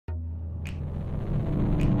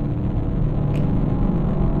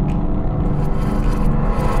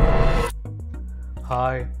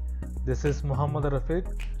Hi, this is Muhammad Rafiq.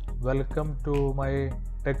 Welcome to my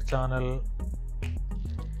tech channel.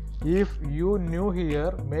 If you new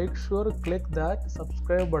here, make sure click that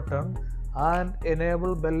subscribe button and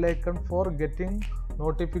enable bell icon for getting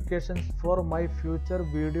notifications for my future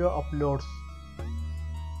video uploads.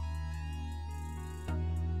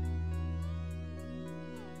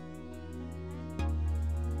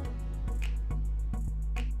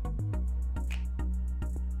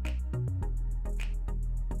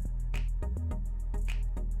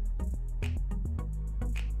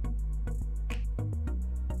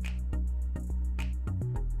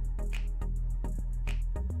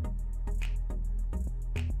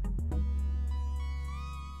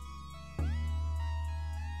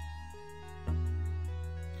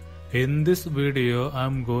 In this video, I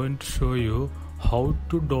am going to show you how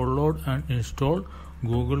to download and install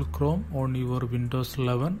Google Chrome on your Windows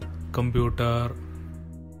 11 computer.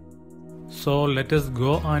 So let us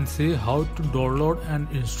go and see how to download and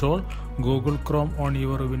install Google Chrome on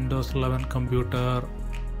your Windows 11 computer.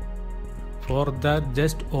 For that,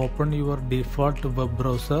 just open your default web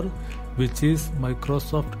browser, which is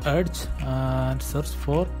Microsoft Edge, and search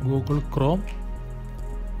for Google Chrome.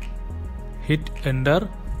 Hit enter.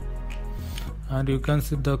 And you can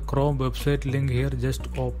see the Chrome website link here. Just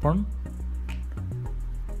open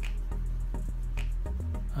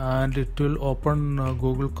and it will open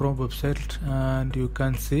Google Chrome website, and you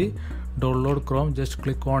can see download Chrome. Just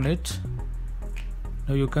click on it.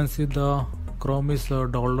 Now you can see the Chrome is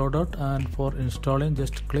downloaded, and for installing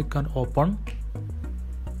just click and open.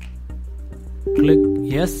 Click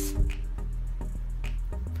yes.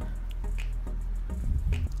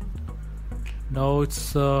 Now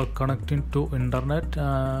it's connecting to internet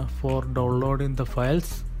for downloading the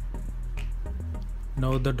files.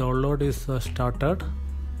 Now the download is started,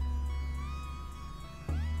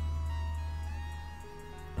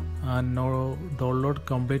 and now download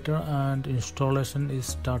completed and installation is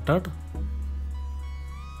started.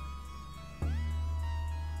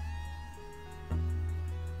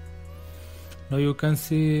 Now you can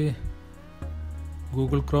see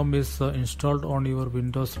Google Chrome is installed on your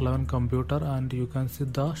Windows 11 computer, and you can see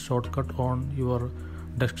the shortcut on your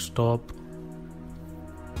desktop.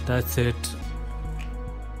 That's it.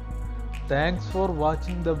 Thanks for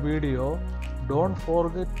watching the video. Don't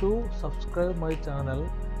forget to subscribe my channel,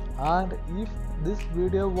 and if this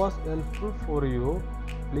video was helpful for you,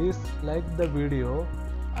 please like the video,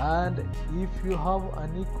 and if you have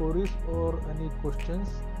any queries or any questions,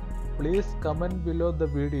 please comment below the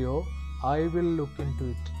video. I will look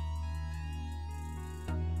into it.